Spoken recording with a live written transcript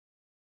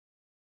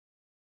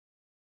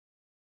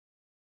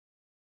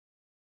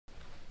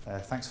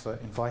Thanks for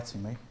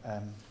inviting me.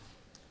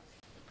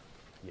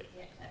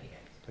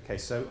 Okay,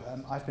 so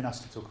I've been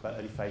asked to talk about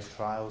early phase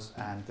trials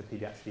and the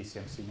Paediatric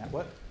ECMC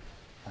Network.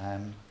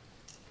 And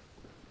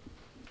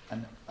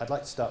I'd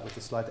like to start with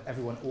the slide that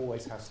everyone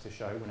always has to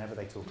show whenever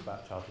they talk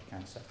about childhood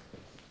cancer.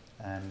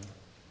 And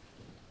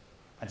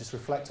just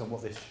reflect on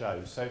what this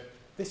shows. So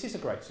this is a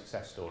great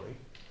success story.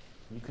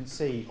 You can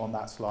see on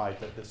that slide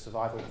that the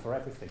survival for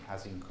everything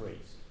has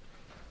increased.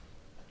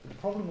 But the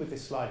problem with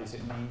this slide is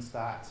it means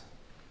that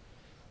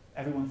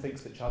everyone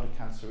thinks that childhood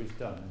cancer is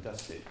done and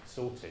dusted,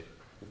 sorted.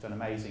 We've done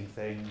amazing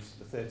things.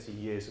 The 30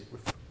 years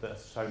that are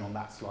shown on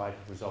that slide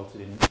have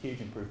resulted in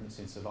huge improvements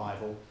in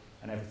survival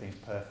and everything's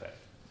perfect.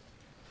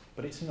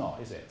 But it's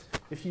not, is it?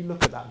 If you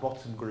look at that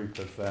bottom group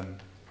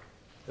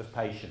of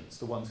patients,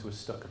 the ones who are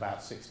stuck about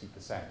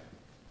 60%,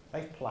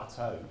 they've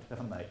plateaued,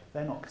 haven't they?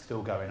 They're not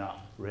still going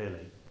up,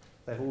 really.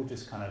 They've all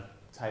just kind of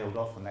tailed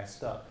off and they're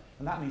stuck.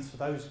 And that means for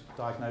those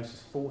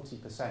diagnoses,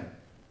 40%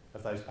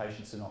 of those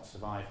patients are not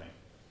surviving.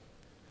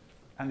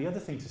 And the other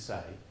thing to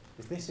say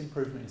is this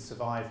improvement in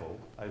survival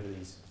over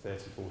these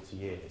 30, 40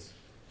 years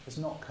has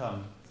not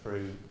come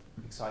through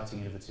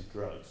exciting innovative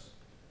drugs.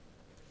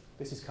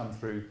 This has come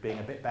through being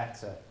a bit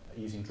better at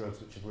using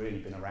drugs which have really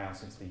been around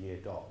since the year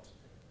dot.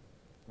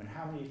 I mean,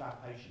 how many of our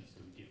patients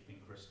do we give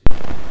vincristine?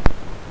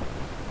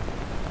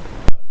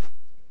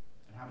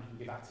 And how many do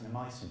we give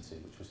actinomycin to,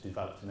 which was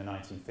developed in the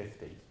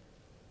 1950s?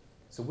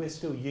 So we're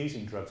still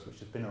using drugs which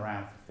have been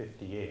around for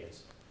 50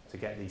 years to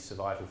get these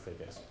survival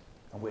figures.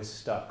 And we're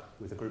stuck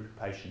with a group of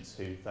patients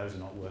who those are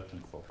not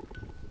working for.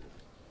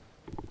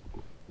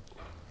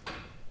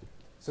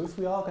 So if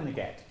we are going to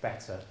get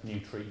better new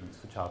treatments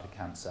for childhood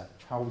cancer,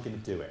 how are we going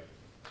to do it?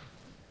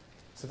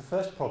 So the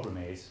first problem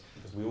is,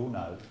 as we all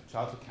know,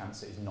 childhood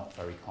cancer is not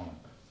very common.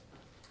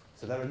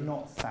 So there are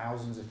not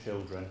thousands of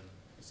children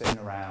sitting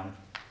around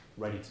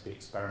ready to be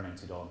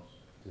experimented on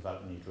to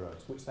develop new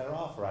drugs, which there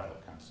are for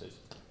adult cancers.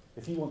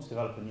 If you want to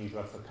develop a new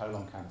drug for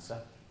colon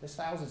cancer, there's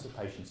thousands of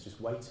patients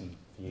just waiting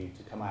for you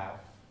to come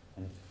out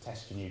and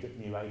test your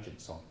new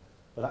agents on.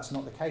 But that's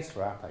not the case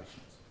for our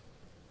patients.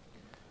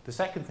 The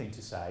second thing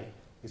to say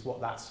is what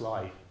that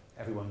slide,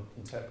 everyone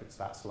interprets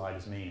that slide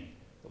as meaning.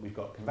 That we've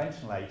got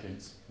conventional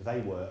agents,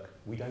 they work,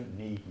 we don't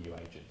need new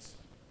agents.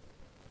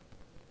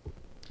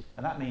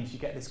 And that means you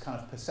get this kind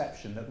of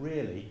perception that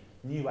really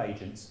new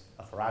agents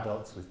are for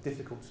adults with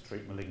difficult to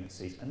treat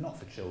malignancies and not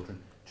for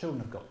children.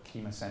 Children have got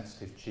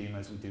chemosensitive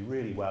tumours. We do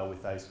really well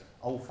with those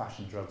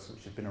old-fashioned drugs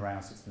which have been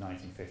around since the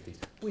 1950s.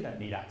 We don't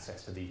need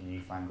access to these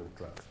newfangled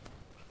drugs.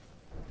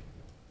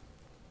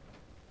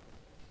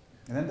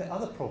 And then the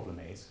other problem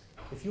is,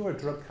 if you're a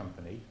drug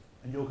company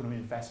and you're going to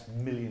invest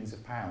millions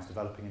of pounds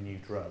developing a new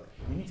drug,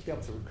 you need to be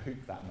able to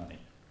recoup that money.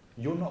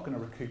 You're not going to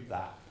recoup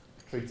that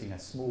treating a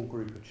small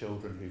group of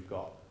children who've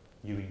got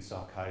Ewing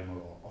sarcoma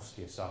or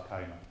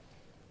osteosarcoma,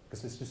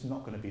 because there's just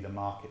not going to be the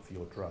market for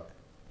your drug.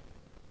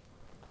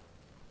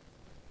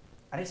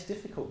 And it's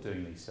difficult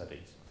doing these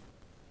studies.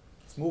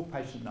 Small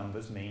patient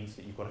numbers means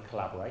that you've got to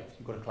collaborate.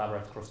 You've got to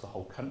collaborate across the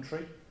whole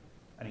country,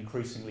 and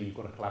increasingly you've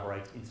got to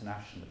collaborate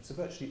internationally. So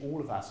virtually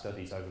all of our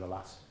studies over the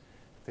last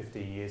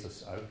 15 years or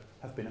so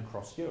have been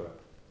across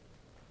Europe.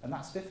 And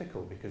that's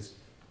difficult because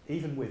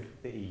even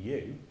with the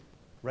EU,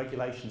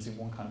 regulations in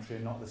one country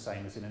are not the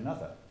same as in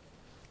another.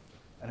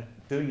 And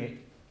doing it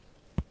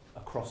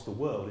across the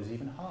world is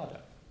even harder.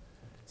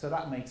 So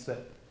that makes that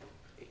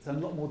it's a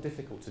lot more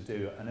difficult to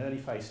do an early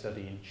phase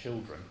study in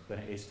children than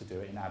it is to do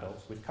it in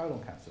adults with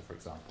colon cancer, for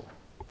example.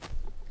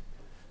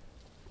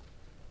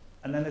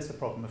 And then there's the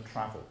problem of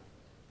travel.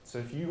 So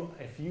if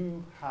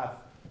you have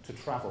to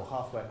travel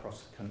halfway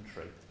across the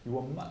country, you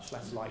are much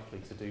less likely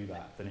to do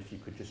that than if you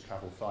could just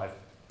travel 5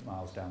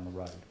 miles down the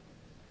road.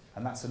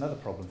 And that's another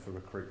problem for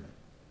recruitment.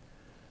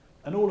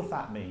 And all of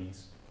that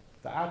means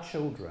that our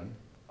children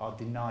are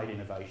denied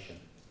innovation.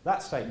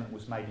 That statement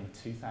was made in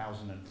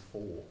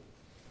 2004.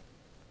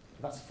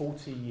 That's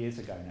 14 years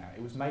ago now.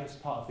 It was made as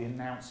part of the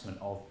announcement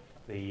of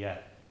the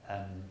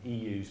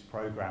EU's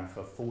programme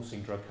for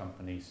forcing drug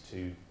companies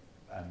to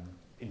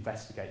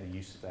investigate the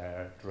use of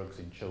their drugs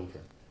in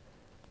children.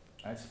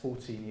 And it's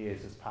 14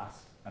 years has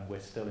passed and we're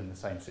still in the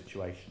same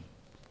situation.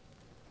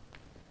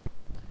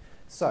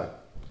 So,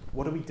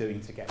 what are we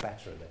doing to get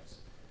better at this?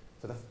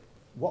 So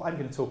what I'm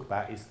going to talk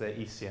about is the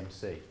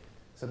ECMC.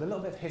 So the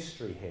little bit of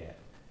history here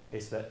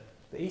is that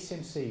the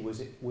ECMC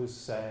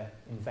was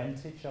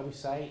invented, shall we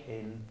say,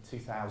 in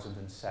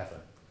 2007.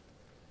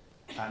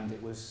 And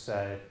it was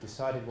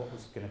decided what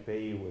was going to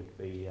be with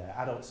the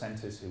adult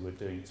centres who were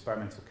doing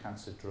experimental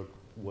cancer drug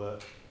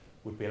work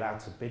would be allowed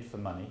to bid for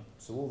money.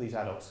 So all these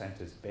adult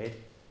centres bid.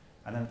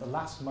 And then at the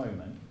last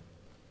moment,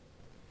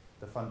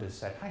 the funders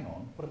said, hang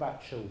on, what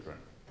about children?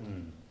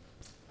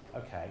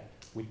 Okay,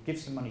 we give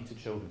some money to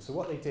children. So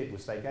what they did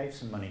was they gave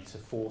some money to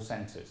 4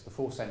 centres, the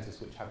 4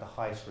 centres which had the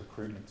highest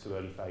recruitment to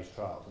early phase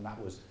trials, and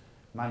that was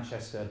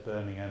Manchester,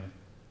 Birmingham,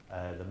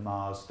 the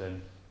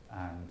Marsden,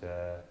 and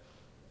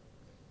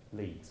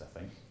Leeds, I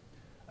think.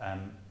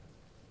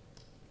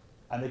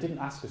 And they didn't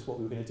ask us what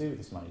we were going to do with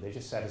this money. They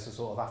just said as a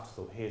sort of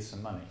afterthought, here's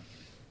some money.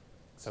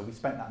 So we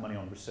spent that money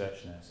on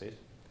research nurses.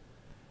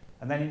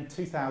 And then in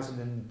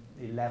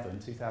 2011,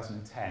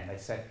 2010, they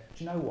said,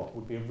 do you know what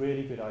would be a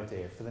really good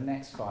idea for the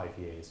next 5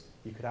 years?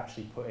 You could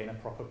actually put in a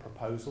proper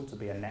proposal to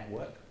be a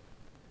network.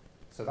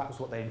 So that was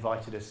what they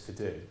invited us to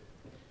do.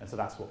 And so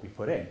that's what we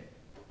put in.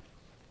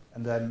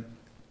 And then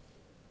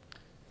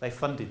they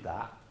funded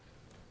that,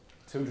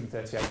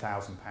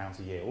 £238,000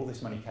 a year. All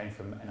this money came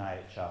from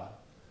NIHR.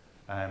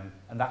 And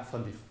that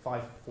funded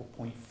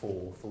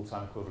 5.4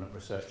 full-time equivalent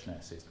research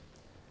nurses.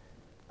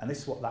 And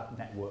this is what that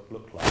network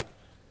looked like.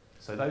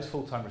 So those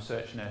full-time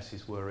research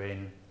nurses were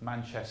in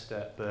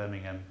Manchester,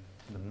 Birmingham,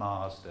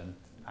 Marsden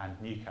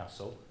and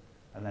Newcastle.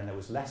 And then there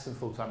was less than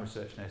full-time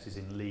research nurses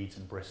in Leeds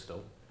and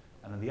Bristol.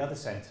 And then the other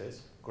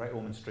centres, Great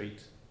Ormond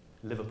Street,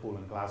 Liverpool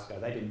and Glasgow,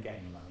 they didn't get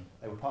any money.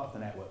 They were part of the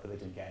network, but they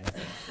didn't get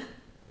anything.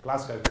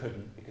 Glasgow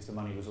couldn't because the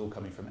money was all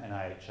coming from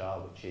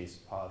NIHR, which is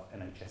part of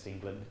NHS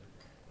England,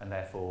 and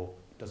therefore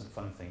doesn't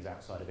fund things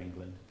outside of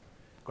England.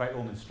 Great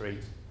Ormond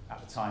Street,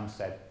 at the time,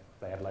 said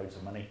they had loads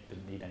of money,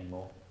 didn't need any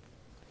more.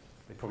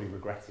 They probably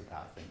regretted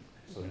that, I think,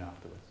 soon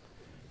afterwards.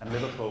 And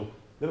Liverpool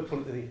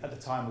at the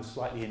time was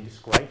slightly in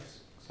disgrace,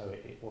 so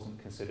it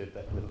wasn't considered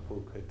that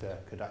Liverpool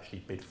could actually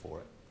bid for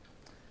it.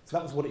 So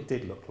that was what it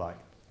did look like.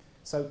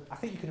 So I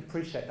think you can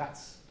appreciate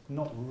that's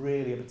not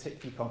really a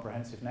particularly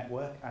comprehensive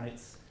network, and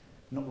it's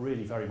not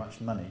really very much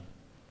money.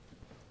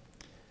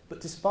 But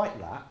despite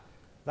that,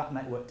 that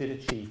network did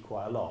achieve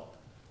quite a lot.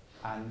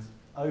 And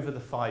over the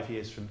 5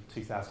 years from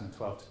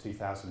 2012 to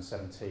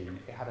 2017,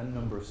 it had a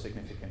number of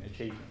significant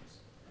achievements.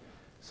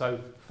 So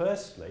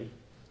firstly,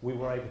 we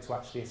were able to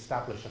actually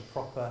establish a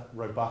proper,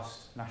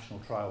 robust national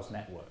trials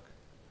network.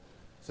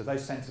 So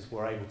those centres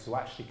were able to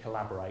actually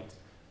collaborate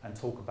and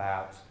talk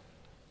about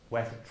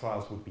where the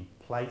trials would be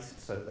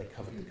placed so that they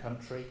covered the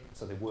country,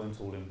 so they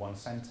weren't all in one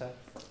centre.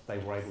 They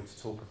were able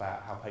to talk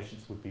about how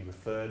patients would be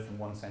referred from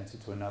one centre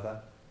to another,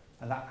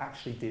 and that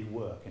actually did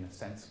work in a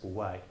sensible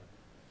way.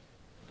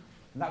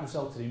 And that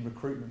resulted in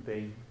recruitment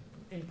being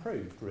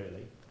improved,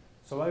 really.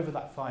 So over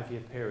that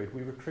 5-year period,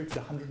 we recruited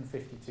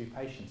 152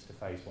 patients to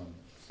phase 1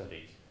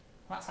 studies.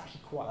 And that's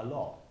actually quite a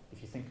lot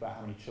if you think about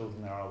how many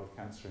children there are with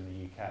cancer in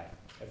the UK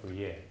every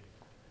year.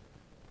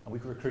 And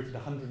we've recruited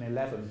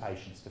 111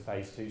 patients to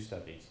phase 2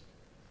 studies.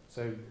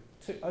 So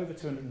over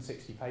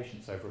 260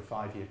 patients over a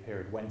 5-year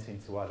period went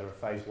into either a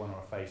phase 1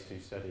 or a phase 2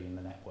 study in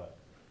the network.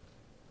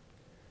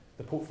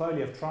 The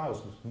portfolio of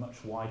trials was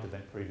much wider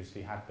than it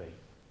previously had been.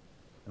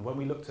 And when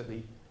we looked at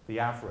the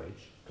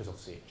average, because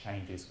obviously it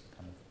changes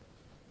kind of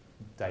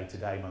day to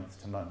day, month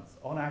to month,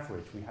 on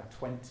average we had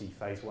 20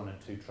 phase 1 and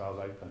 2 trials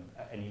open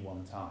at any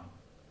one time.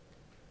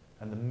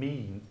 And the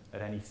mean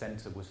at any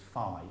centre was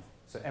 5.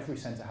 So every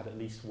centre had at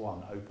least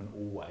one open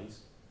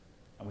always,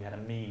 and we had a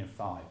mean of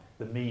 5.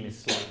 The mean is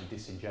slightly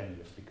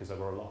disingenuous because there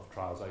were a lot of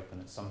trials open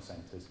at some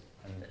centres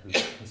and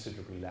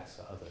considerably less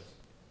at others.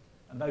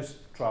 And those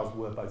trials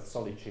were both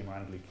solid tumour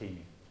and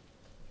leukemia.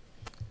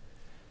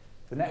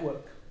 The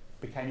network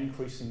became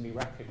increasingly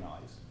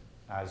recognised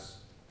as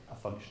a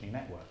functioning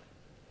network,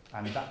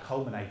 and that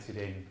culminated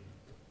in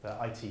the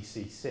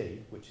ITCC,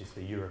 which is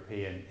the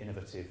European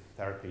Innovative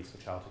Therapies for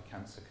Childhood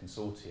Cancer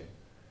Consortium,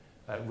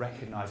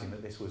 recognising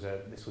that this was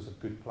a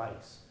good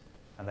place,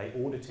 and they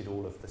audited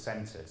all of the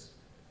centres,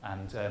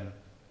 and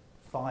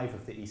 5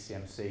 of the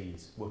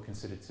ECMCs were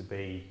considered to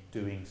be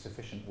doing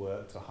sufficient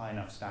work to a high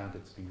enough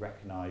standard to be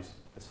recognised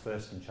as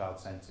first-in-child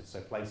centres,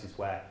 so places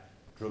where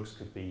drugs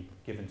could be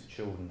given to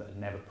children that had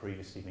never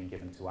previously been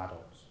given to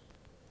adults.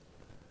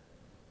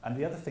 And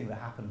the other thing that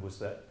happened was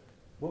that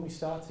when we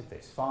started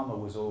this, pharma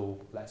was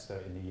all, let's do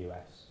it in the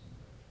US.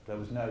 There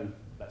was no,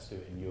 let's do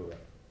it in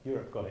Europe.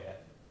 Europe got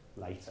it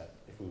later,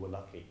 if we were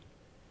lucky.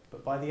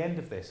 But by the end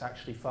of this,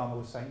 actually pharma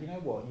was saying, you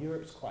know what,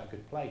 Europe's quite a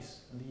good place,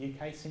 and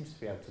the UK seems to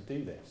be able to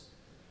do this.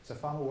 So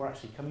pharma were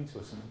actually coming to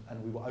us,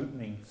 and we were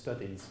opening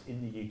studies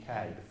in the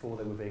UK before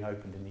they were being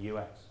opened in the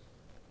US.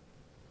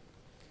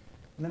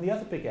 And then the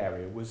other big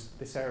area was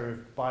this area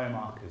of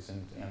biomarkers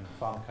and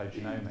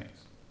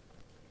pharmacogenomics.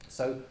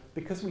 So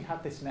because we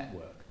had this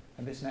network,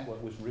 and this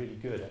network was really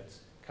good at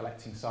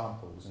collecting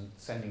samples and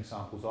sending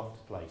samples off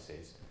to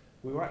places,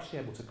 we were actually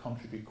able to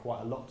contribute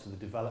quite a lot to the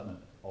development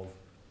of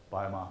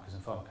biomarkers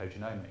and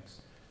pharmacogenomics.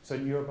 So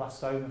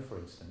neuroblastoma, for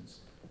instance,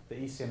 the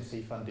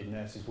ECMC-funded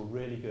nurses were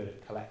really good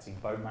at collecting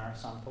bone marrow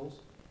samples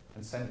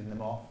and sending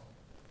them off,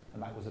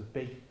 and that was a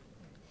big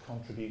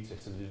contributor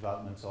to the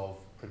development of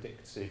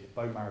predictive,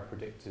 bone marrow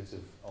predictors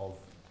of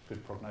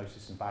good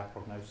prognosis and bad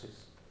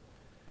prognosis.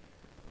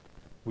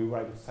 We were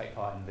able to take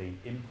part in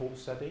the IMPORT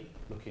study,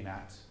 looking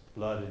at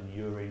blood and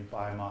urine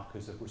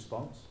biomarkers of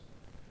response.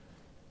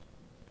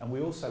 And we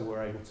also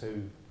were able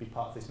to be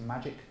part of this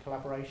MAGIC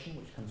collaboration,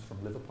 which comes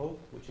from Liverpool,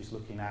 which is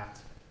looking at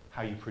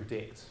how you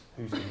predict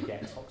who's going to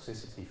get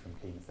toxicity from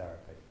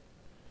chemotherapy.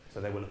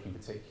 So they were looking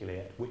particularly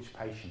at which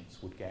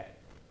patients would get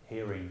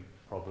hearing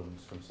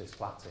problems from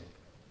cisplatin,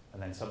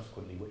 and then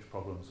subsequently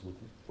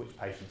which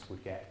patients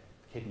would get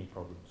kidney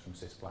problems from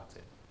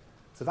cisplatin.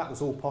 So that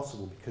was all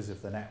possible because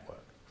of the network.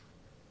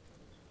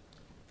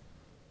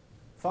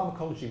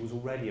 Pharmacology was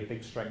already a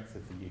big strength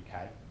of the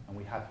UK, and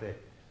we had the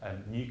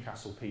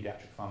Newcastle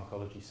Paediatric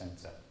Pharmacology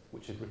Centre,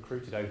 which had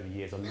recruited over the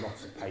years a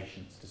lot of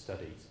patients to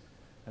studies.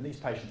 And these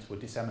patients were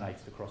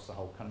disseminated across the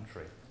whole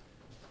country.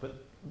 But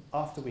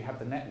after we had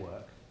the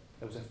network,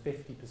 there was a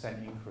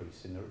 50%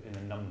 increase in the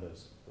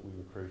numbers that we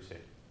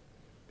recruited,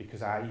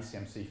 because our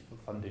ECMC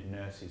funded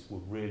nurses were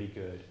really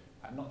good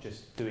at not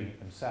just doing it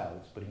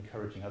themselves, but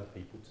encouraging other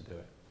people to do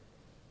it.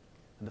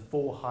 And the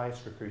 4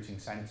 highest recruiting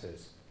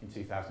centres in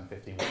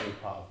 2015 were all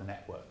part of the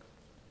network.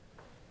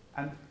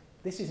 And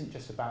this isn't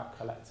just about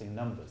collecting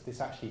numbers,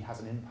 this actually has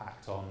an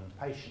impact on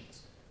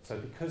patients. So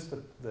because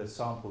the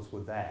samples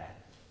were there,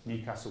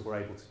 Newcastle were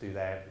able to do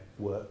their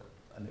work,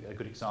 and a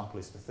good example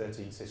is the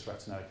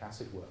 13-cis-retinoic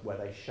acid work, where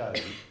they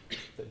showed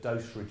that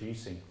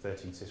dose-reducing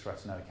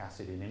 13-cis-retinoic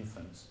acid in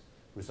infants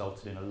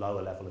resulted in a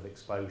lower level of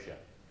exposure,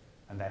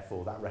 and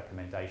therefore that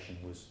recommendation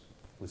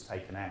was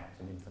taken out,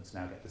 and infants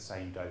now get the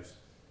same dose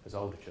as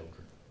older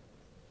children.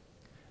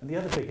 And the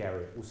other big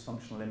area was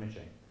functional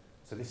imaging.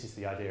 So this is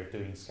the idea of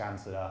doing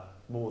scans that are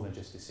more than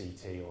just a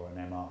CT or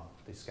an MR.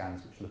 These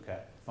scans which look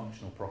at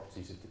functional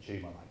properties of the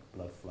tumour, like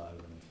blood flow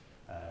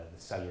and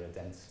the cellular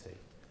density.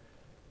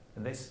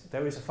 And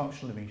there is a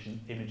functional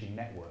imaging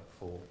network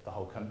for the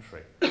whole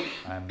country,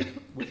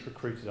 which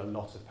recruited a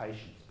lot of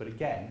patients. But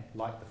again,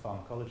 like the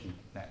pharmacology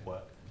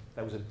network,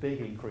 there was a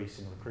big increase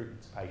in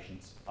recruitment to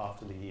patients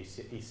after the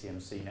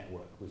ECMC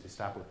network was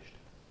established.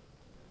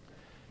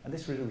 And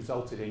this really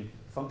resulted in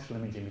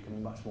functional imaging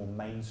becoming much more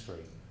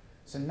mainstream.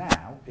 So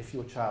now, if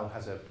your child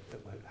has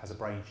a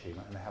brain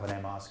tumour and they have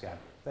an MR scan,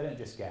 they don't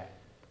just get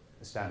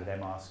a standard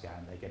MR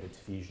scan, they get a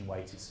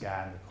diffusion-weighted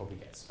scan, they probably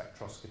get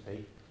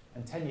spectroscopy.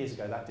 And 10 years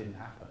ago, that didn't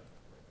happen.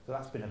 So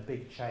that's been a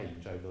big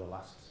change over the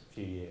last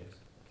few years.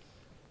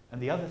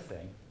 And the other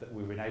thing that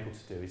we've been able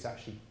to do is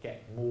actually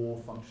get more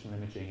functional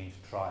imaging into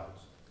trials.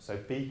 So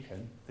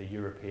Beacon, the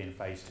European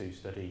phase 2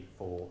 study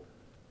for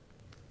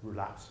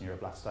relapsed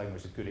neuroblastoma,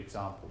 is a good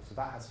example. So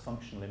that has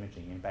functional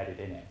imaging embedded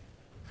in it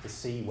to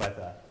see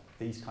whether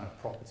these kind of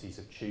properties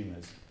of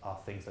tumours are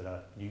things that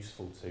are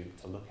useful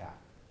to look at.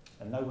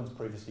 And no one's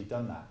previously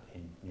done that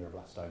in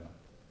neuroblastoma.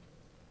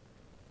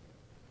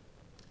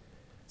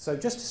 So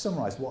just to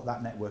summarise what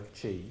that network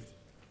achieved,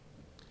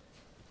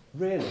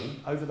 really,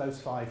 over those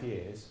 5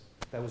 years,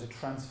 there was a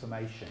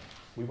transformation.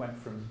 We went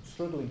from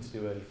struggling to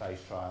do early phase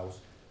trials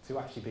to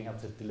actually being able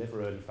to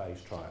deliver early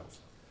phase trials.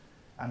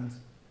 And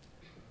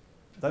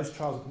those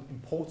trials,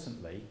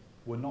 importantly,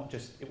 were not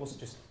just, it wasn't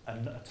just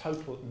a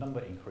total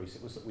number increase,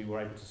 it was that we were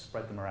able to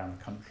spread them around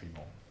the country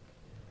more.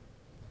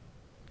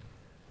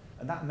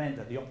 And that meant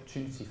that the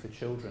opportunity for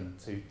children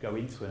to go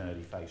into an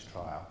early phase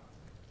trial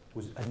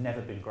had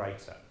never been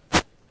greater.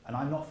 And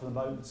I'm not for the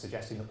moment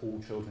suggesting that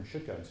all children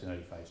should go into an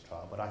early phase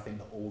trial, but I think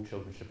that all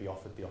children should be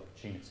offered the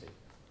opportunity.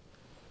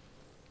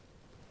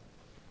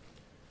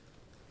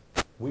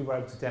 We were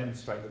able to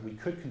demonstrate that we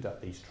could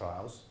conduct these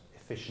trials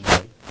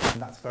efficiently,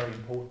 and that's very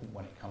important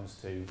when it comes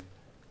to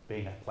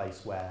being a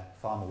place where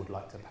pharma would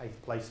like to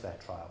place their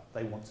trial.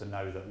 They want to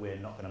know that we're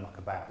not going to muck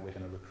about, we're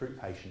going to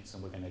recruit patients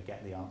and we're going to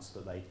get the answer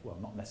that they, well,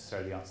 not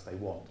necessarily the answer they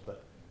want,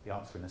 but the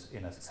answer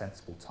in a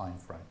sensible time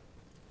frame.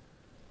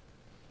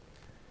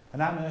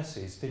 And our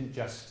nurses didn't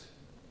just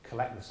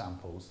collect the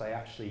samples, they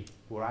actually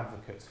were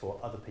advocates for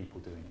other people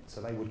doing it.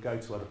 So they would go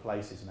to other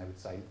places and they would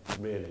say,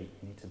 really,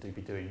 you need to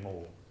be doing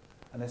more.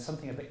 And there's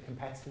something a bit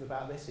competitive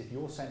about this. If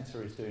your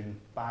centre is doing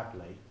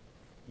badly,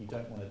 you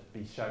don't want to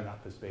be shown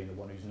up as being the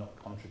one who's not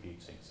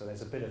contributing. So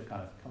there's a bit of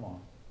kind of, come on,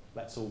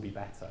 let's all be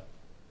better.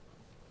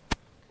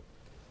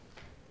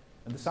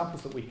 And the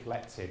samples that we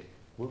collected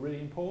were really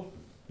important,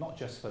 not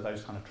just for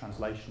those kind of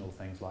translational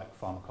things like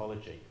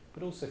pharmacology,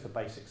 but also for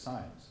basic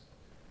science.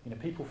 You know,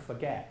 people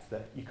forget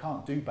that you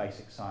can't do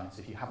basic science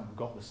if you haven't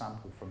got the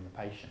sample from the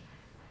patient.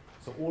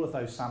 So all of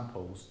those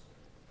samples,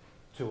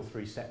 2 or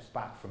 3 steps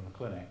back from the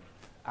clinic,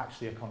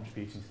 actually are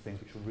contributing to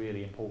things which are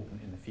really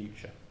important in the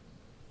future.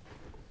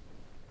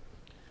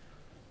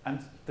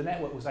 And the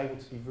network was able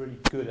to be really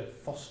good at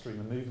fostering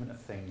the movement of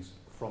things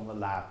from the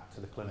lab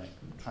to the clinic,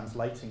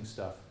 translating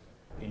stuff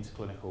into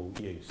clinical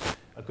use.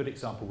 A good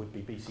example would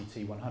be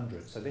BCT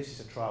 100. So this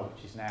is a trial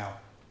which is now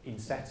in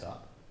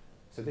setup.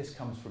 So this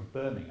comes from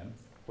Birmingham,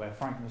 where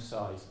Frank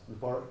Massai's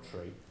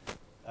laboratory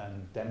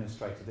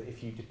demonstrated that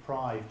if you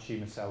deprive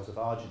tumour cells of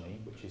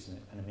arginine, which is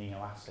an amino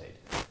acid,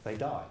 they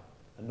die.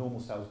 And normal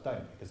cells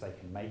don't because they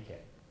can make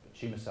it, but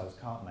tumour cells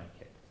can't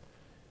make it.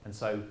 And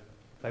so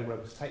they were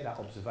able to take that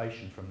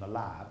observation from the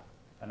lab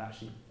and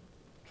actually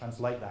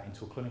translate that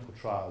into a clinical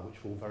trial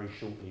which will very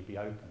shortly be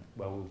open,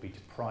 where we'll be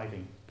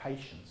depriving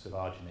patients of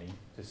arginine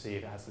to see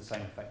if it has the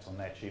same effect on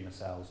their tumour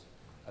cells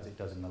as it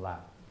does in the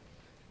lab.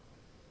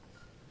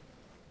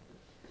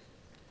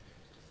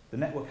 The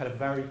network had a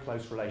very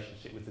close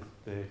relationship with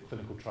the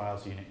clinical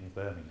trials unit in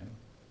Birmingham,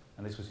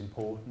 and this was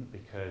important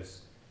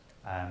because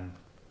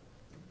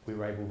we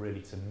were able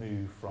really to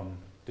move from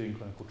doing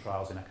clinical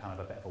trials in a kind of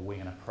a bit of a wing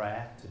and a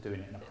prayer to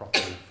doing it in a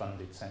properly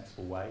funded,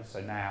 sensible way.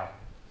 So now,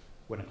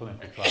 when a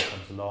clinical trial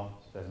comes along,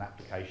 there's an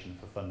application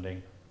for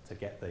funding to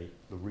get the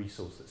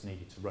resource that's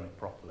needed to run it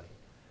properly.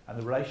 And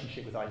the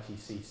relationship with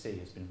ITCC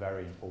has been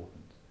very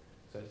important.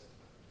 So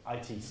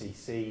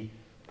ITCC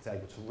is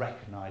able to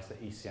recognise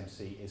that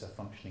ECMC is a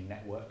functioning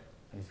network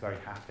and is very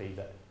happy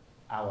that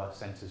our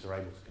centres are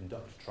able to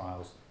conduct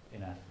trials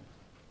in a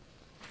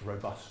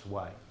robust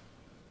way.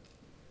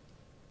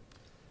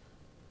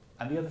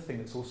 And the other thing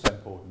that's also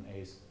important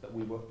is that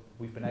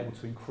we've been able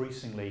to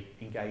increasingly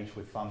engage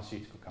with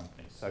pharmaceutical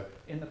companies. So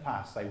in the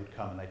past, they would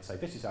come and they'd say,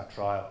 this is our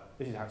trial,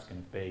 this is how it's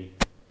going to be,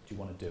 do you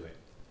want to do it?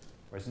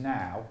 Whereas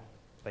now,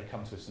 they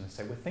come to us and they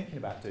say, we're thinking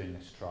about doing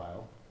this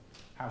trial,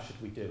 how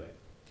should we do it?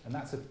 And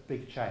that's a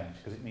big change,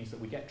 because it means that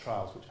we get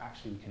trials which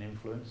actually we can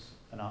influence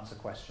and answer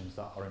questions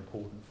that are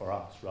important for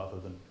us, rather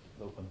than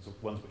the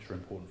ones which are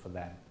important for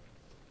them.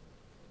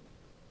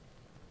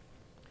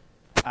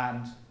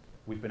 And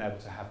we've been able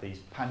to have these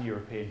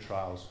pan-European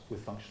trials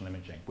with functional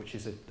imaging, which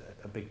is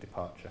a big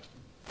departure.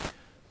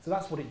 So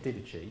that's what it did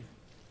achieve.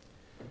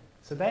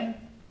 So then,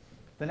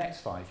 the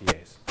next 5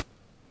 years.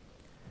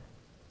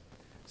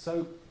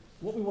 So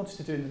what we wanted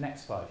to do in the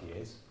next 5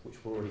 years, which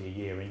we're already a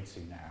year into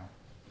now,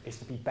 is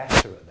to be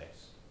better at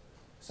this.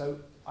 So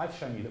I've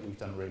shown you that we've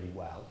done really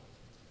well,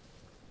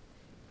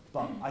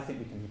 but I think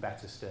we can be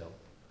better still.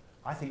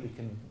 I think we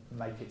can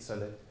make it so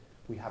that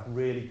we have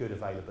really good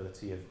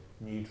availability of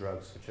new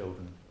drugs for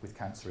children with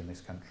cancer in this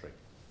country.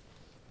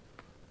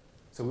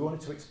 So we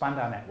wanted to expand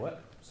our network.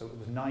 So it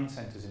was 9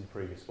 centres in the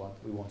previous one.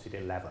 We wanted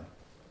 11.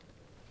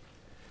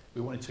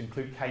 We wanted to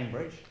include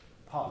Cambridge,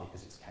 partly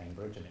because it's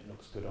Cambridge and it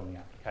looks good on the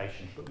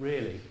application, but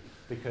really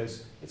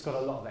because it's got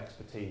a lot of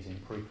expertise in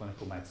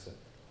preclinical medicine,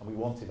 and we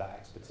wanted that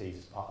expertise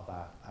as part of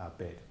our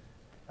bid.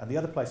 And the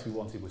other place we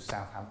wanted was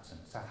Southampton.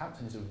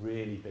 Southampton is a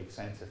really big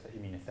centre for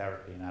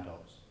immunotherapy in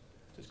adults.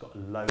 So it's got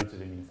loads of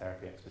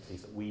immunotherapy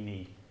expertise that we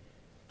need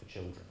for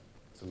children.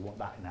 So we want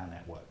that in our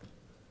network.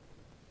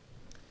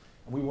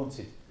 And we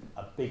wanted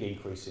a big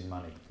increase in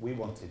money. We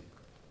wanted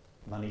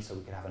money so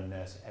we could have a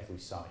nurse at every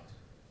site.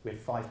 We had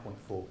 5.4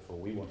 before,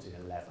 we wanted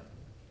 11.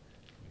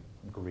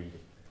 I'm greedy.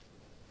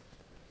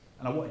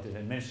 And I wanted an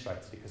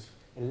administrator because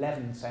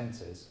 11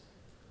 centres,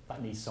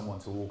 that needs someone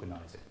to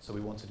organise it. So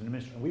we wanted an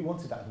administrator, and we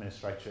wanted that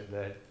administrator at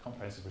the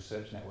Comprehensive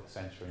Research Network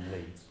Centre in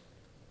Leeds,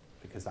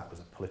 because that was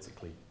a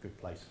politically good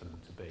place for them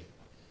to be.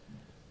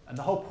 And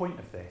the whole point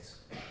of this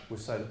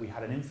was so that we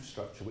had an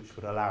infrastructure which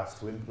would allow us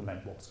to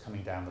implement what's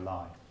coming down the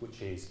line,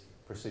 which is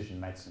precision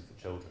medicine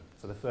for children.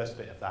 So the first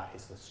bit of that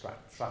is the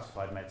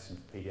stratified medicine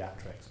for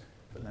paediatrics,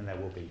 but then there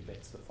will be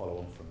bits that follow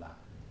on from that.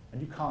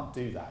 And you can't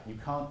do that. You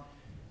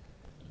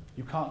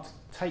can't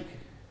take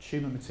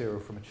tumour material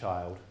from a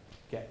child,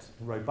 get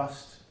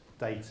robust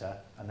data,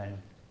 and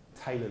then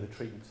tailor the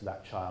treatment to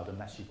that child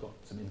unless you've got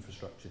some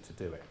infrastructure to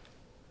do it.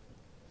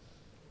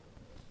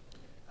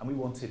 And we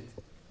wanted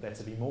there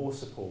to be more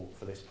support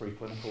for this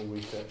preclinical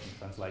research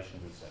and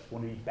translational research. We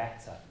want to be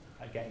better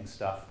at getting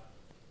stuff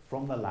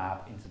from the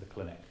lab into the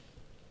clinic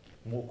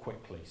more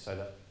quickly, so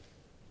that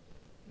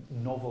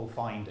novel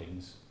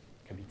findings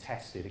can be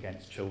tested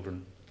against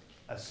children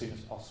as soon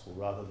as possible,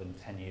 rather than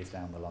 10 years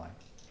down the line.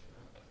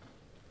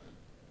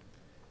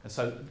 And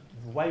so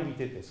the way we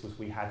did this was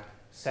we had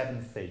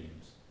 7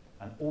 themes,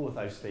 and all of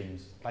those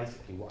themes,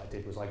 basically what I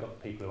did was I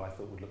got the people who I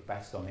thought would look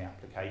best on the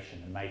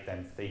application and made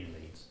them theme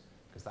leads,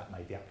 because that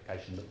made the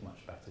application look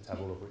much better to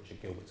have all of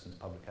Richard Gilbertson's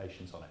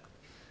publications on it.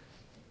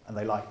 And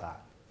they liked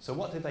that. So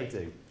what did they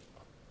do?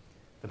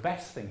 The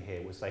best thing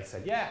here was they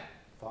said, yeah,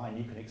 fine,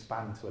 you can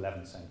expand to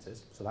 11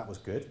 centres, so that was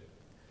good.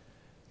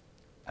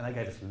 And they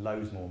gave us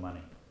loads more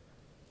money.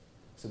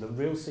 So the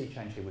real sea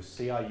change here was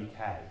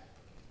CRUK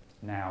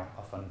now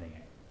are funding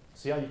it.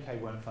 CRUK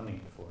weren't funding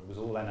it before, it was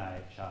all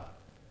NIHR.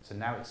 So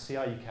now it's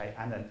CRUK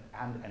and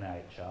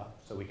NIHR,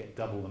 so we get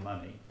double the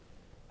money.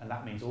 And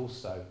that means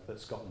also that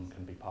Scotland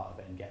can be part of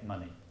it and get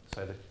money.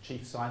 So the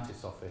Chief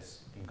Scientist's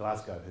Office in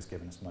Glasgow has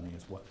given us money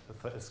as well,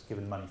 has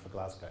given money for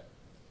Glasgow.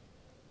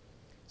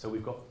 So we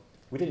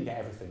didn't get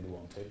everything we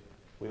wanted.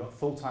 We got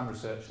full-time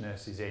research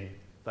nurses in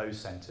those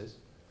centres.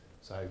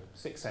 So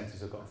 6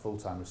 centres have got a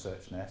full-time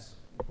research nurse.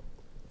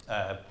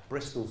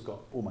 Bristol's got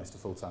almost a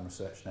full-time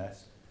research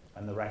nurse,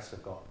 and the rest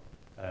have got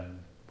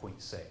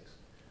 0.6.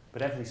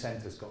 But every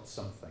centre's got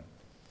something.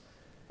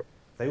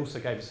 They also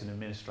gave us an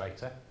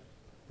administrator,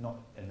 not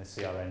in the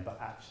CRN, but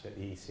actually at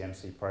the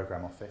ECMC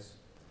programme office.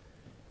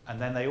 And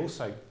then they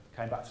also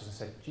came back to us and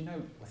said, do you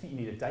know, I think you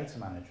need a data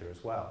manager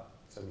as well.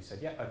 So we said,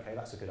 yeah, okay,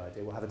 that's a good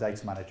idea. We'll have a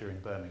data manager in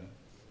Birmingham.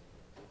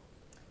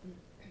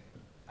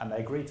 And they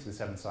agreed to the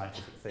 7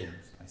 scientific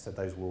themes. They said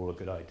those were all a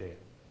good idea.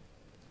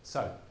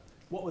 So,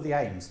 what were the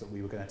aims that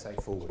we were going to take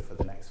forward for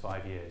the next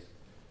 5 years?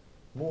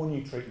 More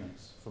new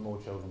treatments for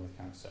more children with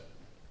cancer.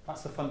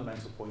 That's the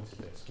fundamental point of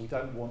this. We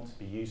don't want to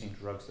be using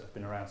drugs that have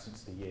been around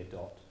since the year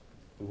dot.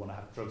 We want to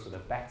have drugs that are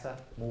better,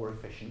 more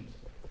efficient,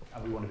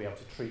 and we want to be able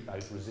to treat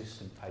those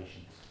resistant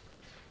patients.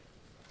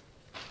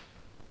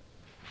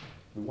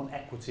 We want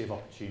equity of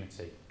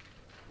opportunity. It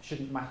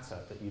shouldn't matter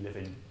that you live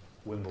in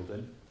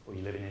Wimbledon or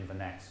you live in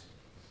Inverness.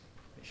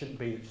 It shouldn't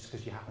be that just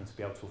because you happen to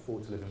be able to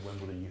afford to live in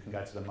Wimbledon, you can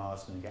go to the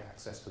Marsden and get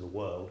access to the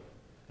world,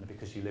 and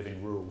because you live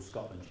in rural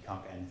Scotland, you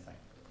can't get anything.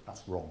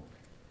 That's wrong.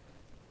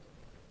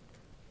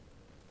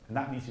 And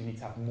that means you need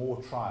to have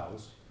more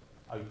trials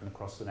open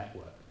across the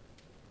network.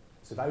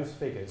 So those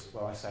figures,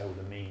 where I say, well,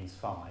 the mean's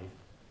 5,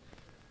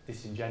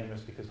 disingenuous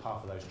because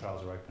half of those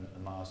trials are open at the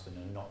Marsden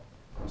and not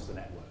across the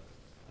network.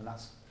 And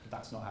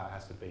that's not how it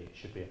has to be. It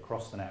should be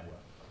across the network.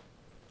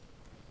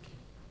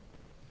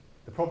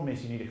 The problem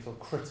is you need a sort of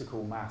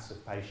critical mass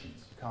of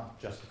patients. You can't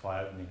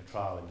justify opening a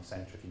trial in the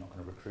centre if you're not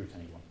going to recruit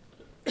anyone.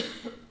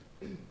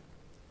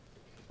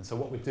 And so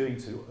what we're doing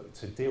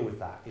to deal with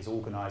that is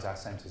organise our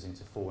centres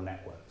into 4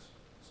 networks.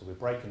 So we're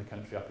breaking the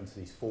country up into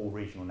these 4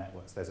 regional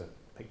networks. There's a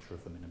picture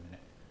of them in a minute.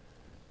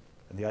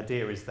 And the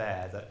idea is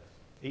there that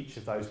each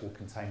of those will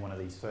contain one of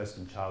these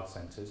first-in-child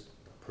centres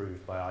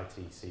approved by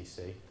ITCC,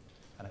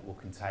 and it will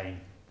contain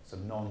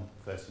some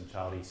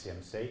non-first-in-child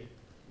ECMC,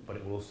 but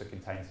it will also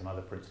contain some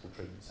other principal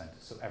treatment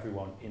centres. So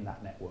everyone in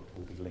that network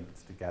will be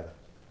linked together.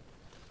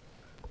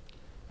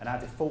 And our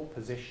default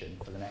position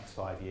for the next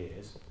 5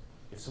 years,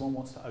 if someone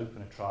wants to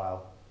open a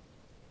trial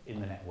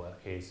in the network,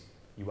 is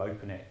you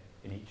open it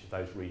in each of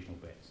those regional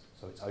bits.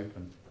 So it's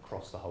open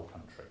across the whole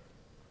country.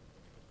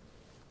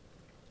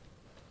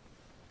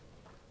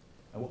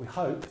 And what we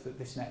hope that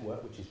this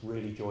network, which is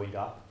really joined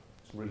up,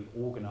 it's really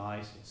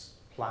organised, it's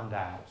planned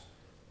out,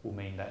 will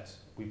mean that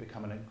we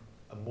become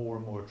a more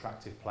and more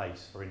attractive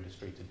place for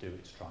industry to do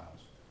its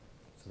trials.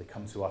 So they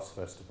come to us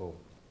first of all.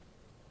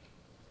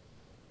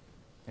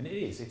 And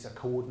it's a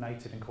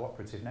coordinated and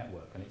cooperative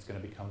network, and it's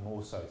going to become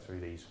more so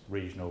through these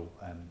regional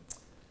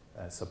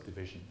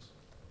subdivisions.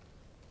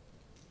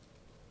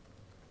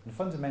 And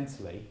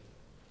fundamentally,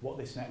 what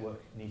this network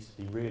needs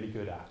to be really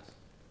good at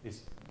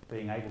is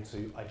being able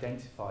to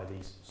identify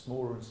these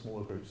smaller and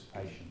smaller groups of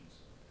patients.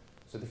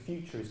 So the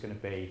future is going to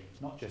be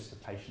not just the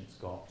patient's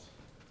got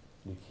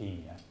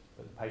leukemia,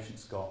 but the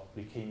patient's got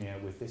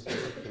leukemia with this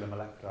particular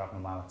molecular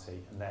abnormality,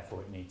 and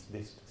therefore it needs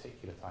this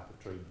particular type of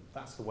treatment.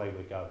 That's the way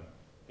we're going.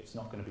 It's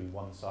not going to be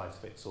one size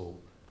fits all,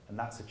 and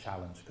that's a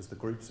challenge because the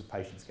groups of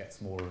patients get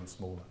smaller and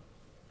smaller.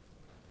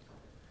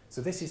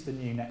 So this is the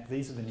new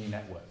these are the new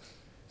networks.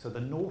 So the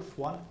north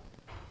one,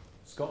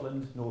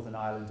 Scotland, Northern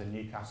Ireland and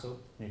Newcastle.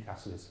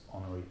 Newcastle is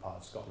honorary part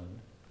of Scotland.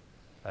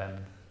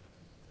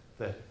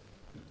 The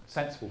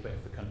sensible bit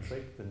of the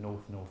country, the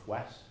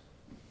north-northwest,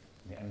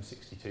 the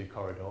M62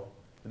 corridor.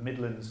 The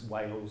Midlands,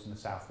 Wales and the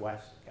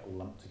southwest get all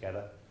lumped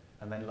together,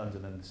 and then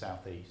London and the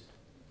southeast.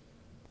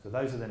 So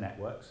those are the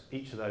networks.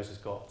 Each of those has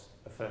got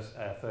a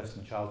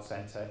first-in-child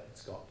centre,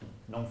 it's got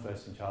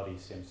non-first-in-child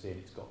ECMC, and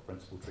it's got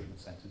principal treatment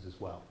centres as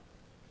well.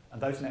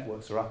 And those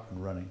networks are up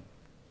and running.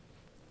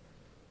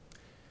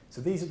 So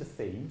these are the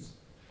themes.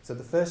 So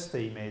the first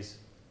theme is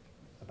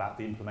about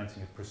the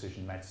implementing of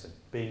precision medicine,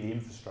 being the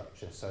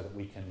infrastructure so that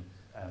we can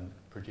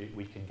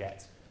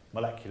get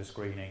molecular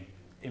screening,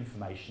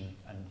 information,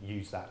 and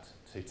use that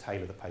to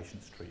tailor the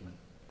patient's treatment.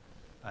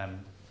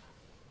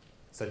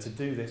 So to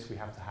do this, we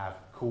have to have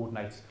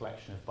coordinated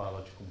collection of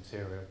biological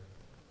material.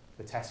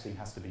 The testing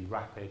has to be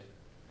rapid.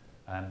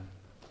 And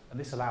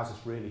this allows us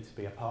really to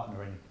be a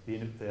partner in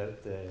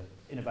the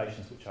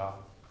innovations which are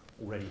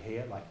already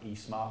here, like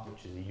eSmart,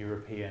 which is a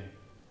European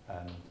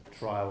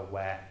trial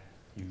where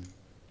you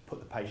put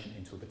the patient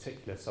into a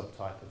particular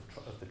subtype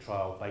of the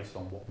trial based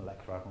on what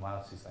molecular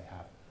abnormalities they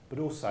have. But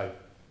also,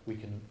 we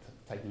can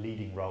take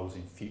leading roles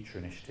in future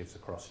initiatives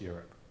across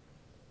Europe,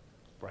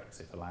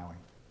 Brexit allowing.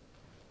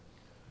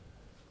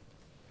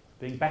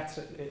 Being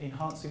better,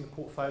 enhancing the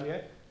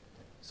portfolio.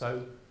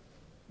 So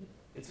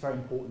it's very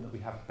important that we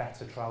have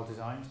better trial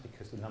designs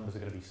because the numbers are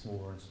going to be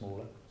smaller and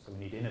smaller. So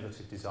we need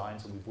innovative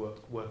designs, and we've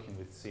working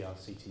with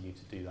CRCTU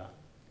to do that.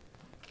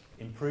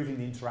 Improving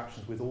the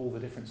interactions with all the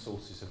different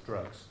sources of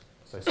drugs.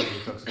 So some of the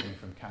drugs are coming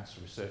from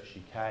Cancer Research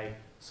UK,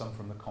 some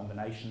from the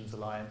Combinations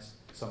Alliance,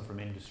 some from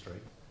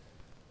industry.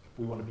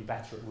 We want to be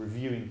better at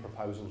reviewing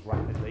proposals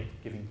rapidly,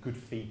 giving good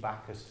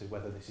feedback as to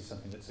whether this is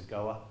something that's a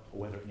goer or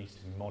whether it needs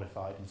to be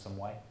modified in some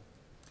way.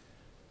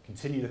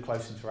 Continue the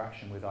close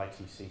interaction with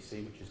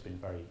ITCC, which has been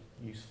very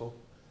useful,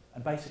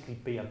 and basically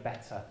be a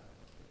better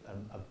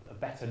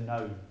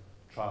known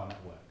trial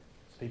network.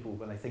 So people,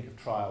 when they think of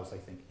trials, they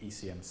think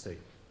ECMC.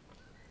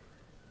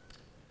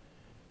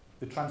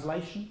 The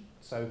translation,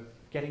 so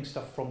getting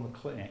stuff from the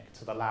clinic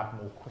to the lab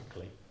more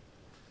quickly.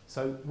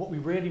 So what we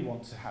really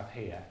want to have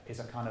here is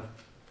a kind of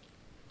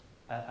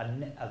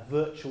a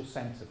virtual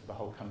centre for the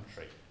whole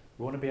country.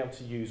 We want to be able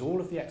to use all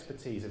of the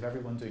expertise of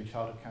everyone doing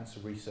childhood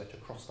cancer research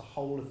across the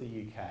whole of the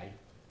UK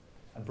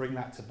and bring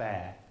that to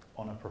bear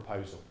on a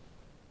proposal.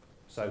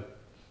 So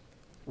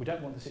we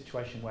don't want the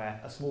situation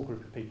where a small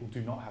group of people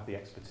do not have the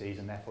expertise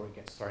and therefore it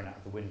gets thrown out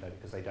of the window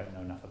because they don't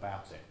know enough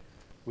about it.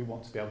 We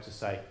want to be able to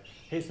say,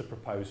 here's the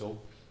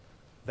proposal,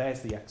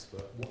 there's the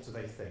expert, what do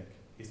they think?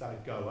 Is that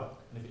a goer?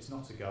 And if it's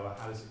not a goer,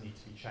 how does it need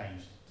to be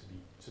changed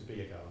to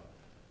be a goer?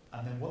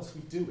 And then once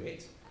we do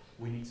it,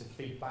 we need to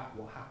feed back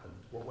what happened,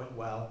 what went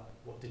well,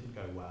 what didn't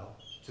go well,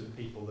 to the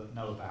people that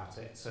know about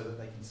it, so that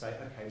they can say,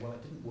 okay, well,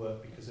 it didn't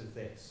work because of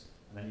this,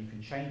 and then you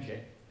can change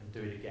it and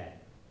do it again.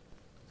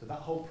 So that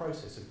whole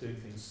process of doing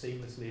things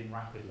seamlessly and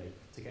rapidly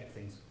to get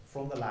things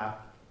from the lab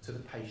to the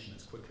patient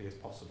as quickly as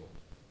possible.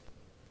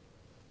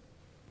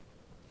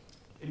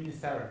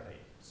 Immunotherapy.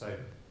 So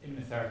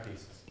immunotherapy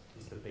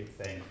is the big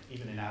thing.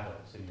 Even in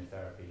adults,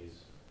 immunotherapy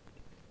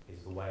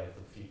is the way of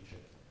the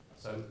future.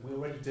 So we're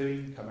already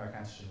doing chimeric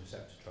antigen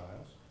receptor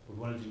trials. We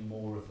want to do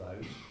more of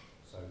those.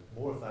 So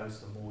more of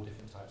those, the more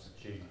different types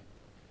of tumour.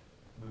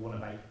 We want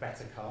to make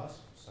better CARs,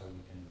 so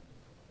we can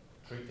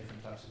treat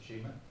different types of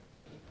tumour.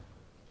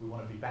 We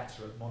want to be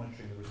better at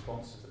monitoring the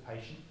response of the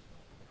patient.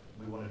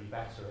 We want to be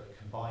better at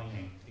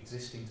combining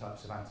existing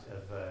types of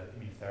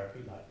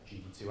immunotherapy, like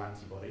GD2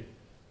 antibody,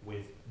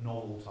 with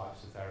novel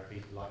types of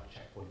therapy, like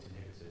checkpoint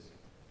inhibitors.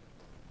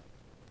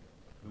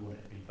 We want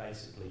to be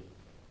basically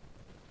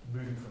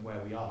moving from where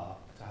we are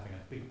to having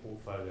a big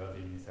portfolio of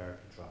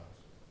immunotherapy trials.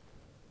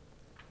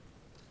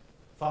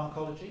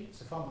 Pharmacology.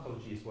 So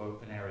pharmacology is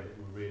an area that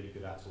we're really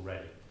good at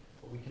already,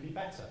 but we can be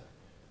better.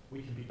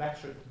 We can be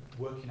better at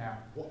working out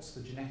what's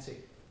the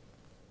genetic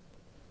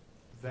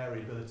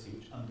variability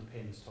which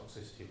underpins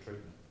toxicity of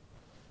treatment.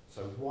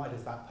 So why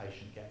does that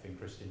patient get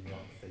vincristine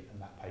neuropathy and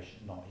that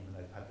patient not, even though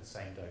they've had the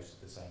same dose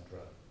of the same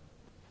drug?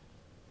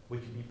 We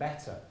can be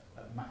better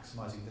at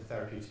maximising the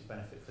therapeutic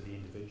benefit for the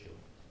individual.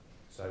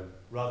 So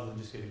rather than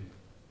just giving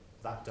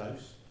that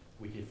dose,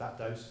 we give that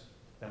dose,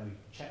 then we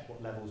check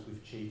what levels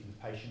we've achieved in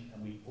the patient,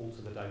 and we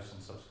alter the dose on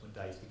subsequent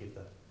days to give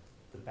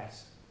the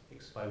best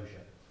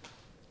exposure.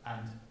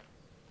 And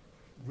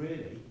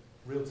really,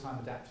 real-time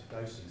adaptive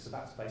dosing, so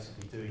that's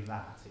basically doing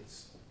that.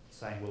 It's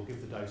saying we'll give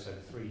the dose over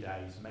 3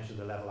 days, measure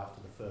the level after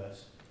the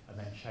first, and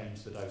then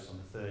change the dose on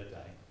the 3rd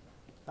day.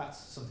 That's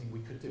something we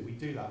could do. We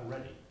do that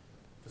already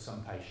for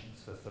some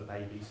patients. For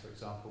babies, for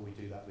example, we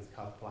do that with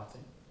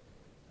carboplatin.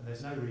 And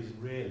there's no reason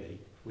really,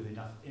 with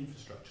enough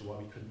infrastructure, why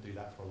we couldn't do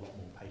that for a lot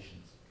more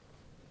patients.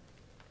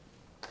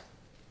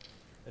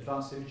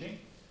 Advanced imaging.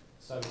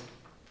 So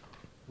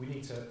we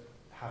need to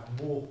have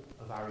more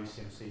of our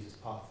ECMCs as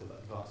part of the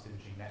advanced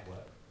imaging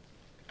network.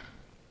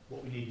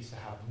 What we need is to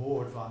have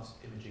more advanced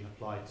imaging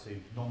applied to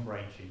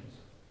non-brain tumours,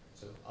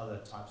 so other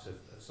types of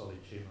solid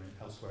tumour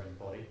elsewhere in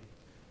the body.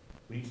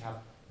 We need to have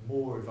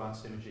more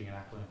advanced imaging in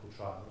our clinical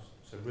trials.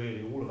 So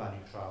really all of our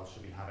new trials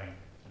should be having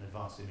an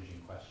advanced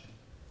imaging question.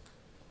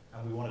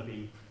 And we want to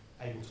be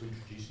able to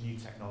introduce new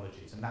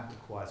technologies, and that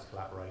requires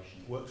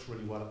collaboration. It works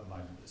really well at the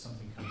moment, that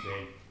something comes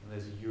in and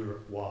there's a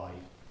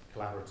Europe-wide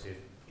collaborative,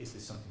 is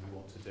this something we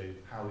want to do,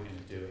 how are we going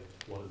to do it,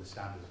 what are the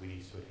standards we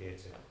need to adhere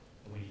to,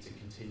 and we need to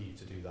continue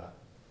to do that.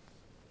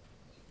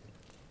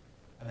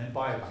 And then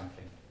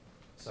biobanking.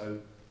 So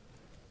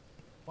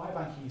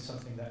biobanking is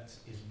something that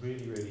is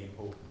really, really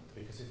important,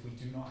 because if we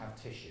do not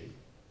have tissue,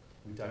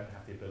 we don't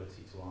have the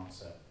ability to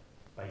answer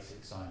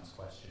basic science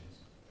questions.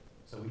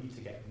 So we need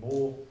to get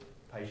more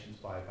patients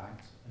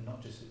biobanked, and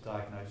not just at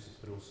diagnosis,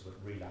 but also at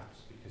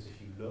relapse, because if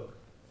you look,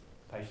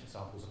 patient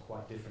samples are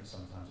quite different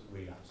sometimes at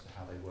relapse to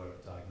how they were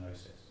at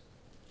diagnosis.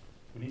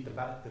 We need the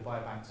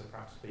biobank to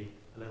perhaps be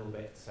a little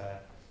bit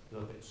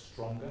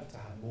stronger, to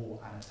have more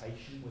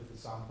annotation with the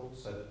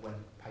samples, so that when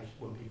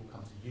people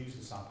come to use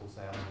the samples,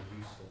 they are more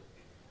useful.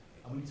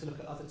 And we need to look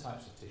at other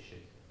types of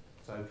tissue.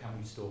 So can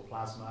we store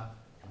plasma?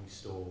 Can we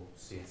store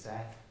CSF?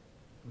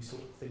 Can we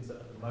store things that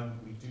at the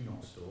moment we do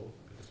not store,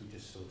 because we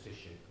just store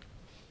tissue.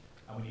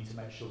 And we need to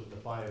make sure that the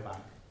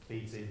biobank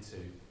feeds into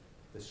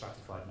the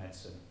stratified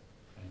medicine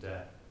and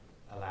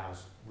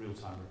allows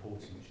real-time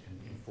reporting, which can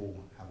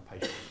inform how the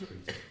patient is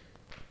treated.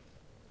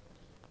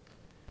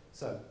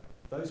 So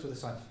those were the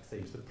scientific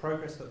themes, the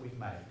progress that we've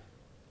made.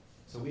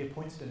 So we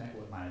appointed a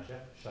network manager,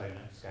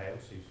 Shona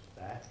Scales, who's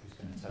there, who's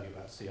going to tell you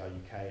about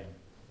CRUK and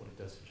what it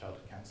does for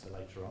childhood cancer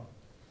later on.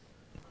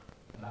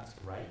 And that's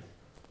great.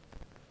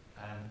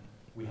 And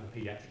we have a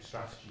paediatric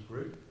strategy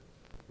group,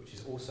 which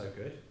is also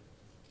good.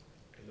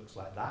 It looks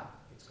like that.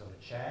 It's got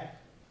a chair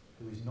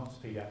who is not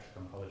a paediatric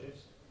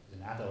oncologist, is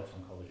an adult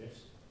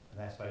oncologist, and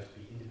they're supposed to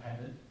be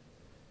independent,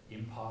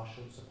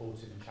 impartial,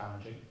 supportive and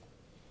challenging,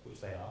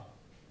 which they are.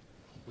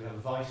 We have a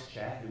vice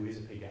chair who is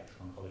a paediatric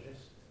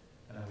oncologist,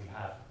 and then we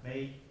have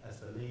me as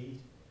the lead,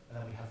 and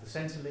then we have the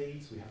centre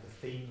leads, we have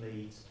the theme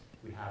leads,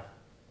 we have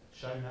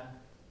Shona,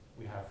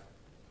 we have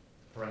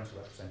parental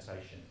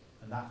representation,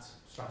 and that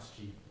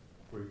strategy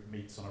group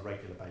meets on a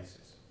regular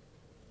basis.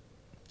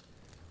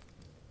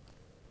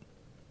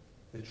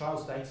 The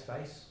trials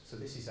database, so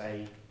this is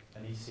an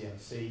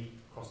ECMC,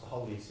 across the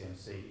whole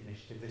ECMC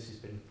initiative. This has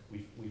been,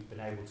 we've been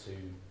able to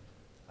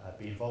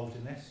be involved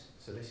in this.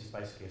 So this is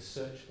basically a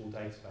searchable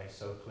database,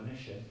 so a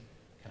clinician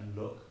can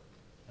look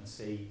and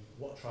see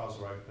what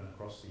trials are open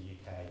across the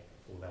UK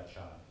for their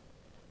child.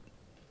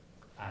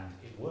 And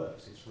it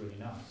works, it's really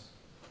nice.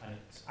 And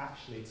it's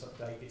actually, it's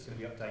going to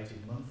be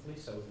updated monthly,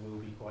 so it will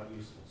be quite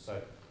useful.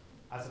 So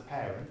as a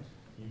parent,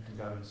 you can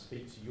go and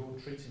speak to your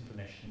treating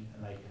clinician,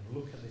 and they can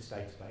look at this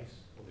database,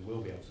 or they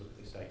will be able to look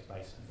at this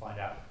database and find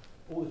out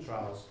all the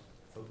trials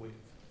that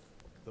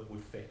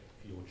would fit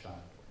for your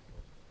child.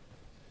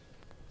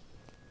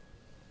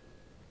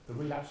 The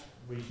relapse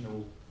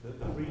regional, the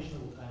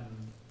regional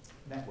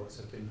networks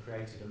have been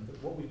created, and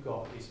what we've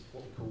got is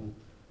what we call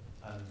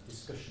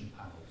discussion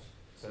panels.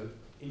 So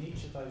in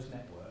each of those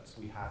networks,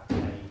 we have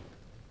a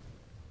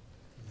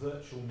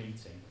virtual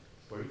meeting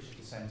where each of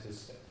the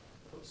centres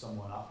put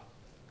someone up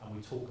and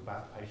we talk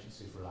about patients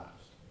who've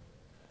relapsed.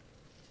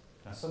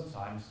 Now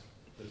sometimes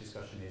the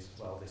discussion is,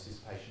 well, this is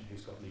a patient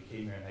who's got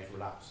leukemia and they've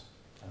relapsed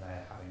and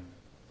they're having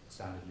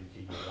standard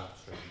leukemia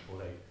relapse treatment,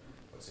 or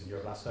it's a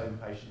neuroblastoma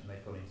patient and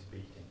they've gone into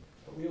beacon.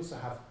 But we also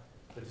have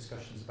the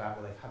discussions about,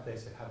 well, they've had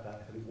this, they've had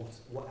that,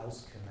 what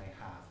else can they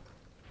have?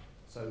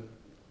 So,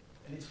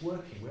 and it's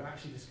working. We're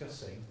actually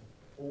discussing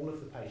all of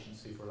the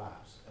patients who've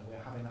relapsed, and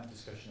we're having that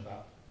discussion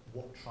about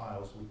what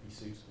trials would be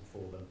suitable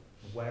for them,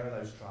 where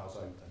are those trials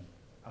open,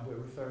 and we're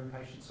referring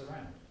patients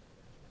around.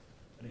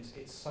 And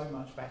it's so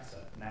much better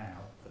now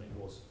than it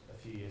was a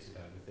few years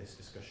ago with this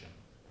discussion.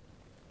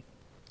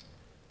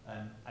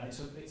 And it's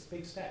a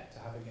big step to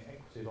having an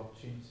equitable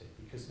opportunity,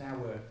 because now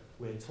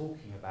we're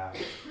talking about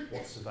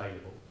what's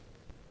available,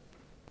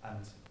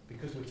 and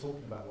because we're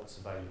talking about what's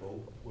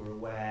available, we're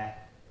aware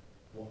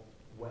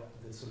what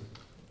the sort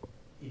of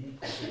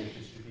inequality of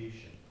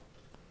distribution.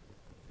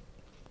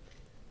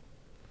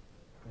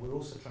 We're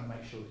also trying to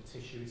make sure the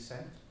tissue is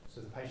sent,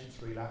 so the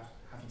patient's relapsed,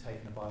 have you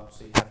taken a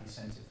biopsy, have you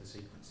sent it for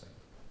sequencing?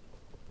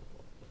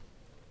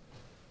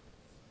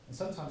 And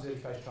sometimes early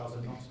phase trials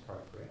are not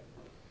appropriate.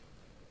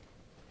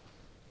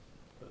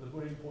 But the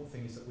really important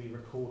thing is that we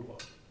record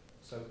what.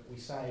 So we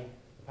say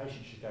the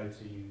patient should go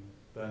to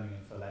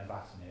Birmingham for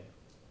lenvatinib,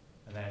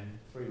 and then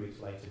 3 weeks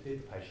later,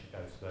 did the patient go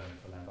to Birmingham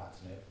for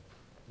lenvatinib?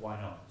 Why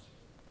not?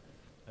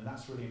 And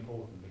that's really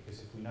important,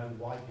 because if we know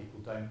why people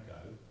don't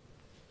go,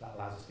 that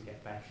allows us to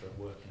get better at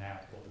working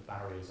out what the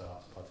barriers are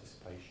to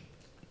participation.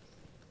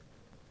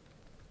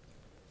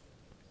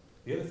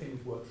 The other thing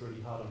we've worked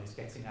really hard on is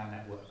getting our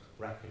network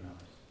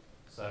recognised.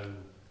 So,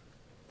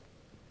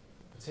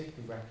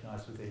 particularly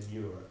recognised within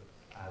Europe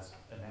as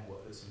a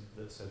network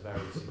that's a very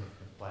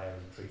significant player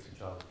in treating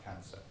childhood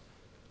cancer.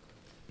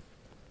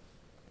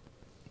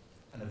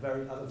 And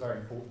other very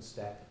important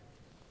step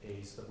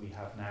is that we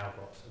have now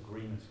got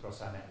agreement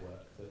across our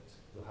network that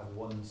we'll have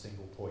one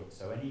single point.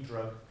 So any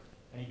drug,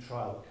 any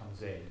trial that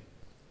comes in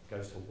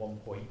goes to one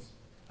point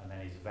and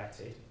then is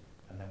vetted,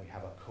 and then we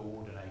have a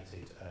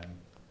coordinated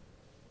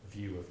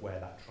view of where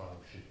that trial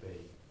should be,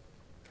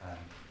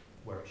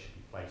 where it should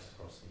be placed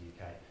across the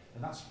UK.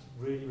 And that's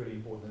really, really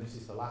important, and this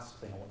is the last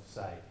thing I want to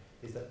say,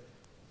 is that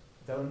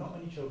there are not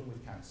many children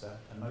with cancer,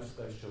 and most of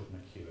those children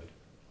are cured.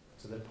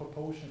 So the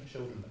proportion of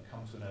children that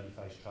come to an early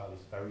phase trial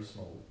is very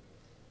small,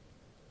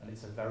 and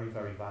it's a very,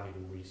 very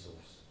valuable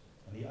resource.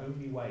 And the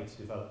only way to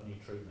develop new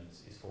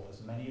treatments is for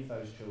as many of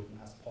those children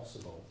as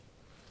possible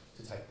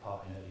to take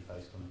part in early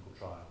phase clinical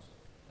trials.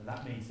 And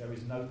that means there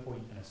is no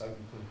point in us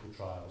open clinical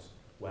trials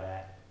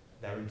where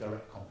they're in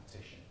direct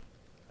competition,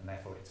 and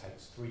therefore it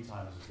takes 3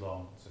 times as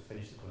long to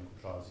finish the clinical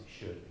trial as it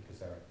should,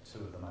 because there are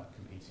 2 of them out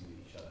competing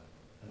with each other.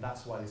 And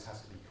that's why this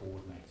has to be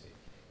coordinated.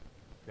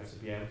 We have to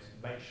be able to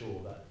make sure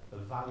that the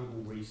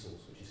valuable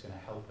resource, which is going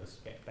to help us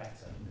get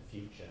better in the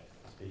future,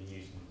 is being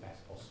used in the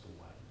best possible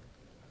way.